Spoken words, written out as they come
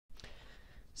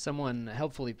someone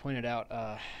helpfully pointed out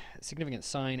a significant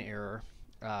sign error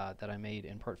that I made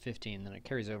in part 15, then it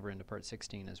carries over into part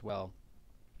 16 as well.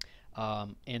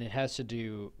 And it has to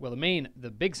do, well,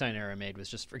 the big sign error I made was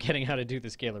just forgetting how to do the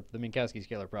Minkowski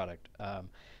scalar product.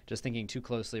 Just thinking too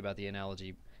closely about the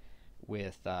analogy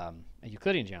with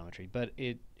Euclidean geometry. But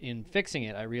in fixing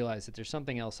it, I realized that there's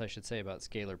something else I should say about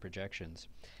scalar projections.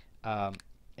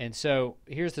 And so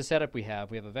here's the setup we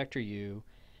have. We have a vector u,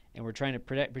 and we're trying to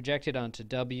project it onto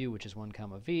w, which is 1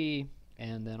 comma v,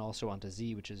 and then also onto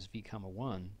z, which is v comma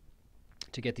 1,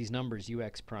 to get these numbers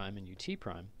ux prime and ut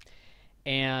prime.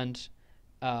 And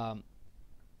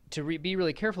to be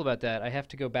really careful about that, I have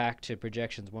to go back to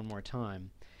projections one more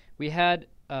time. We had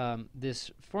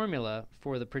this formula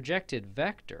for the projected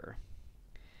vector,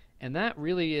 and that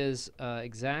really is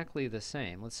exactly the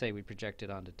same. Let's say we project it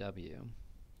onto w.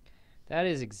 That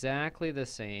is exactly the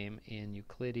same in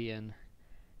Euclidean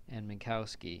and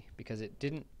Minkowski, because it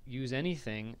didn't use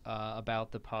anything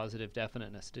about the positive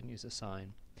definiteness, didn't use a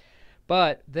sign.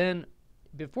 But then,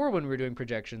 before, when we were doing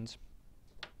projections,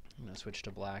 I'm going to switch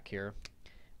to black here,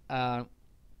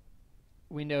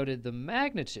 we noted the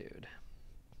magnitude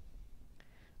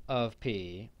of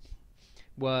P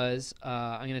was,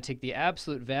 I'm going to take the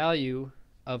absolute value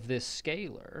of this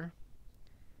scalar,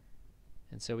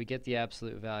 and so we get the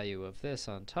absolute value of this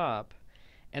on top.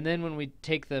 And then when we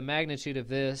take the magnitude of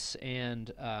this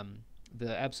and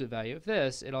the absolute value of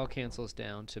this, it all cancels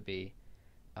down to be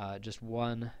just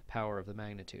 1 power of the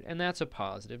magnitude. And that's a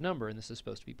positive number, and this is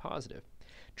supposed to be positive.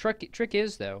 Trick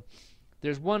is, though,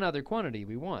 there's one other quantity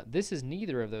we want. This is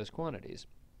neither of those quantities.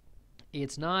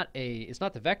 It's not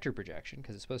the vector projection,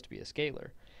 because it's supposed to be a scalar,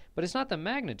 but it's not the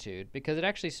magnitude, because it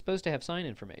actually is supposed to have sign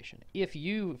information. If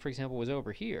u, for example, was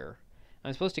over here,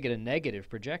 I'm supposed to get a negative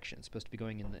projection. It's supposed to be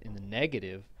going in the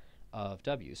negative of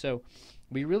w. So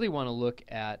we really want to look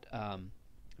at,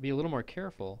 be a little more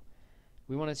careful.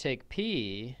 We want to take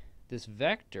P, this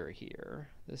vector here,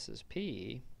 this is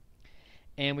P,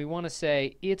 and we want to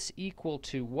say it's equal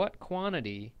to what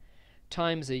quantity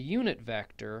times a unit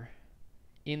vector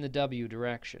in the w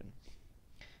direction.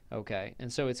 Okay,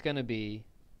 and so it's going to be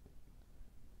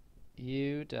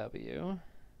uw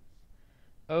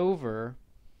over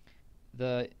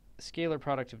the scalar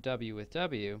product of w with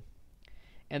w,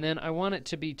 and then I want it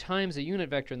to be times a unit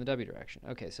vector in the w direction.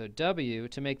 Okay, so w,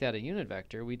 to make that a unit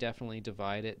vector, we definitely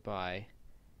divide it by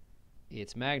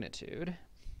its magnitude.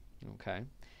 Okay,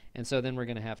 and so then we're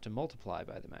going to have to multiply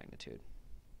by the magnitude.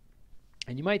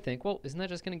 And you might think, well, isn't that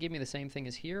just going to give me the same thing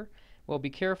as here? Well, be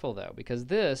careful, though, because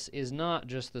this is not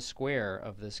just the square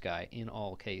of this guy in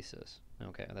all cases.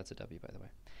 Okay, that's a w, by the way.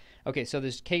 Okay, so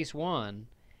there's case 1.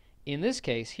 In this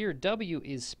case, here, w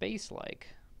is space-like.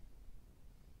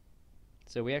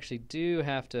 So we actually do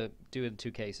have to do it in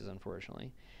 2 cases,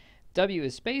 unfortunately. W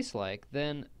is space-like,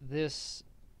 then this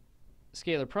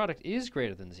scalar product is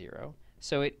greater than 0,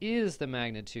 so it is the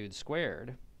magnitude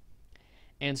squared.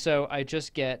 And so I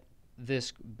just get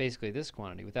this, basically this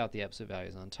quantity, without the absolute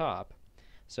values on top.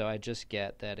 So I just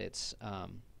get that it's, let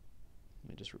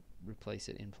me just replace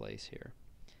it in place here.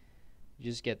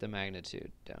 You just get the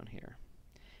magnitude down here.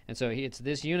 And so it's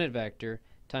this unit vector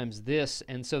times this,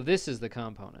 and so this is the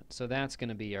component. So that's going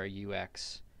to be our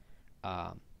ux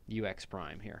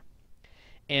prime here.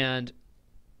 And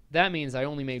that means I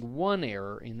only made 1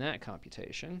 error in that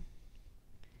computation.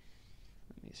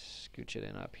 Let me scooch it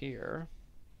in up here.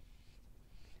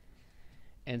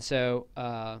 And so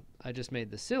I just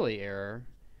made the silly error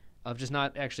of just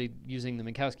not actually using the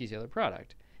Minkowski scalar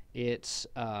product. It's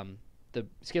the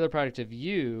scalar product of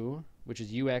u, which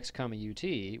is ux comma ut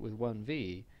with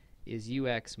 1v, is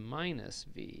ux minus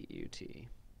v ut.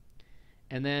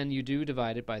 And then you do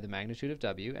divide it by the magnitude of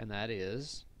w, and that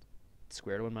is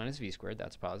square root of 1 minus v squared.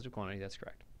 That's a positive quantity. That's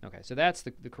correct. Okay, so that's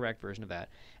the correct version of that.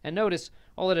 And notice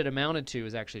all that it amounted to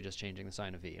is actually just changing the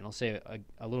sign of v. And I'll say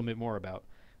a little bit more about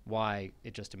why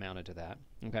it just amounted to that.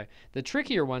 Okay, the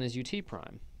trickier one is ut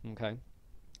prime. Okay,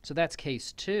 so that's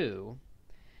case 2.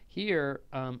 Here,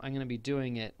 I'm going to be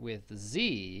doing it with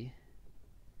z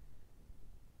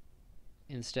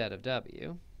instead of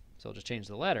w. So I'll just change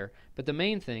the letter. But the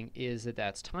main thing is that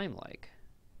that's time-like.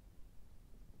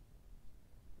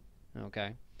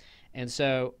 Okay, and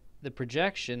so the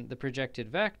projected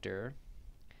vector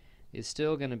is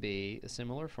still going to be a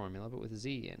similar formula, but with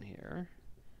z in here.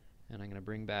 And I'm going to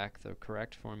bring back the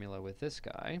correct formula with this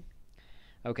guy.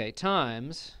 Okay,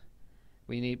 times,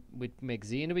 we make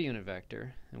z into a unit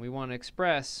vector, and we want to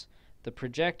express the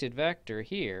projected vector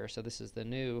here, so this is the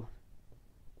new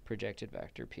projected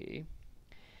vector p,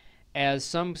 as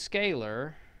some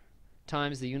scalar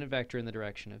times the unit vector in the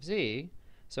direction of z.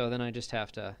 So then I just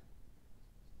have to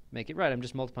make it right. I'm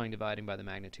just multiplying, dividing by the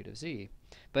magnitude of z.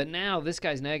 But now this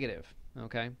guy's negative,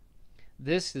 okay?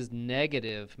 This is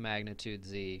negative magnitude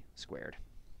z squared,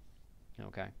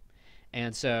 okay?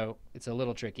 And so it's a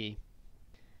little tricky.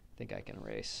 I think I can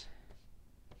erase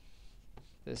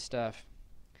this stuff.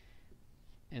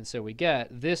 And so we get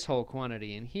this whole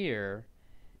quantity in here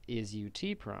is ut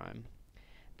prime.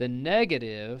 The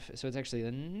negative, so it's actually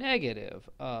the negative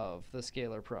of the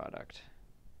scalar product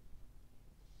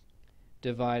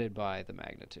divided by the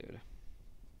magnitude.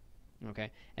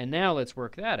 Okay, and now let's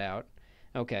work that out.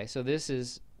 Okay, so this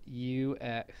is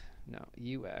ux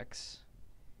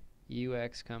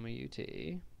comma ut,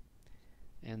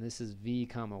 and this is v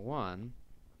comma 1.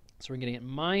 So we're getting it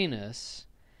minus,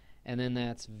 and then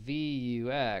that's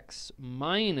vux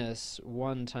minus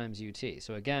 1 times ut.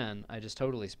 So again, I just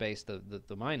totally spaced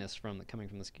the minus coming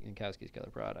from the Minkowski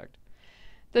scalar product.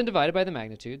 Then divided by the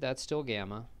magnitude, that's still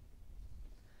gamma.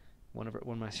 1 over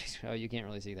 1 minus v squared. Oh, you can't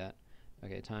really see that.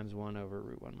 Okay, times 1 over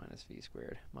root 1 minus v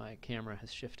squared. My camera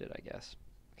has shifted, I guess.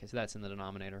 Okay, so that's in the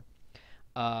denominator.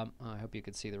 I hope you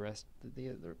could see the rest, the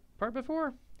other part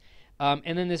before.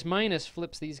 And then this minus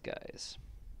flips these guys.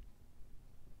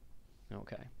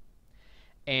 Okay.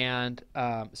 And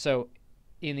so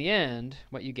in the end,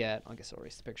 what you get, I guess I'll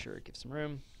erase the picture, give some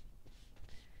room.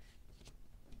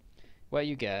 What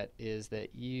you get is that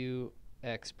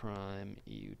ux prime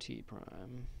ut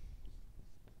prime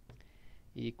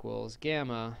equals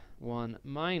gamma 1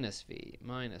 minus v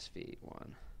 1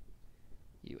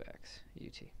 ux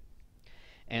ut.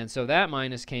 And so that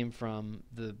minus came from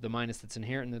the minus that's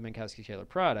inherent in the Minkowski scalar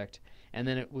product, and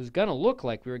then it was going to look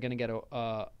like we were going to get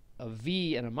a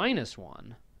v and a minus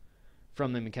 1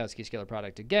 from the Minkowski scalar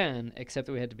product again, except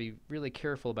that we had to be really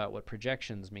careful about what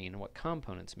projections mean and what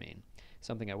components mean,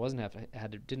 something I didn't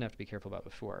have to be careful about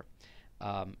before.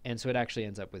 And so it actually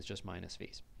ends up with just minus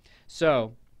v's.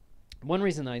 So one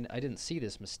reason I didn't see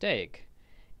this mistake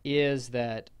is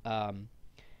that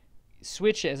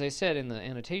switch, as I said in the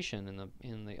annotation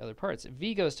in the other parts,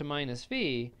 v goes to minus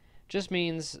v just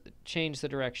means change the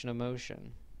direction of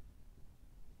motion.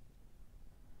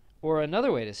 Or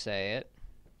another way to say it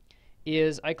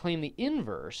is I claim the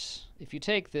inverse. If you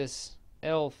take this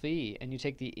L phi and you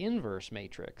take the inverse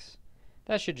matrix,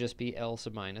 that should just be L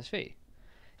sub minus phi.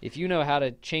 If you know how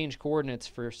to change coordinates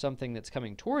for something that's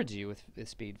coming towards you with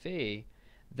speed phi,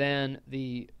 then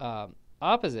the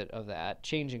opposite of that,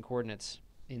 changing coordinates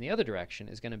in the other direction,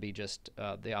 is going to be just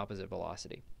the opposite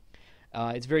velocity.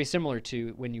 It's very similar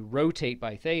to when you rotate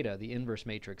by theta, the inverse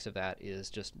matrix of that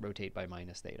is just rotate by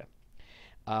minus theta.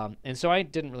 And so I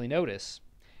didn't really notice.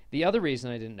 The other reason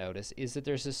I didn't notice is that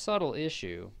there's this subtle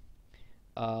issue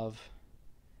of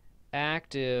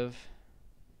active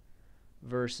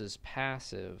versus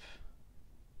passive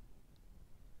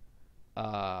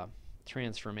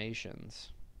transformations.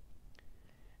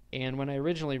 And when I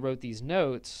originally wrote these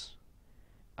notes,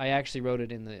 I actually wrote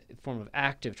it in the form of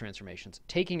active transformations,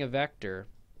 taking a vector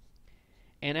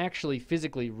and actually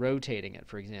physically rotating it,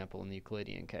 for example, in the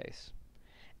Euclidean case,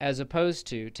 as opposed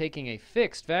to taking a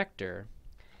fixed vector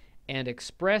and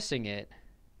expressing it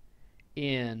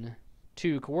in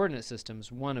two coordinate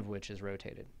systems, one of which is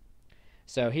rotated.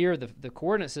 So here the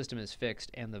coordinate system is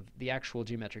fixed and the actual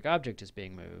geometric object is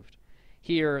being moved.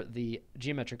 Here the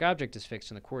geometric object is fixed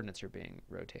and the coordinates are being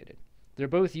rotated. They're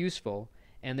both useful,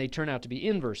 and they turn out to be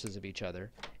inverses of each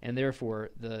other, and therefore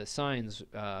the signs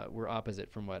were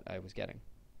opposite from what I was getting.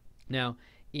 Now,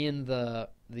 in the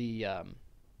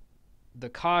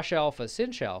cosh alpha,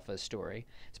 sinh alpha story,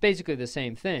 it's basically the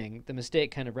same thing. The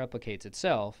mistake kind of replicates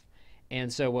itself,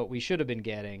 and so what we should have been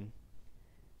getting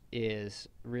is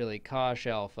really cosh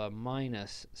alpha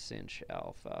minus sinh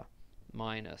alpha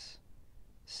minus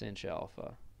sinh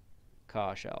alpha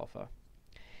cosh alpha.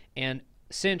 And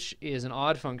sinh is an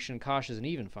odd function, cosh is an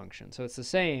even function. So it's the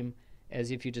same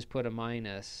as if you just put a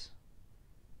minus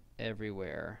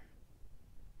everywhere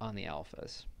on the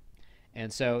alphas.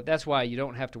 And so that's why you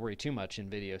don't have to worry too much in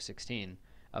video 16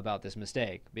 about this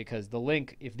mistake, because the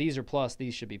link, if these are plus,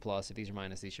 these should be plus. If these are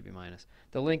minus, these should be minus.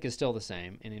 The link is still the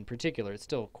same, and in particular, it's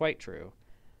still quite true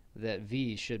that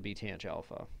v should be tangent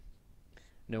alpha.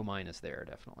 No minus there,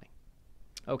 definitely.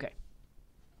 Okay.